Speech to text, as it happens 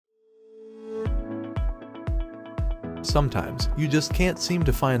Sometimes, you just can't seem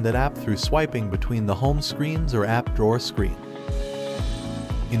to find that app through swiping between the home screens or app drawer screen.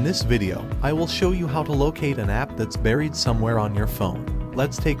 In this video, I will show you how to locate an app that's buried somewhere on your phone.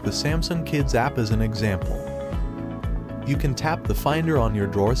 Let's take the Samsung Kids app as an example. You can tap the Finder on your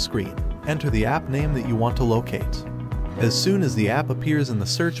drawer screen, enter the app name that you want to locate. As soon as the app appears in the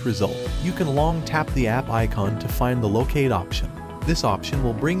search result, you can long tap the app icon to find the Locate option. This option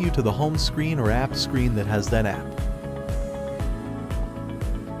will bring you to the home screen or app screen that has that app.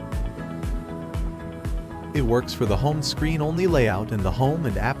 It works for the home screen only layout and the home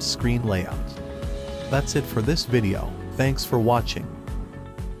and apps screen layouts. That's it for this video. Thanks for watching.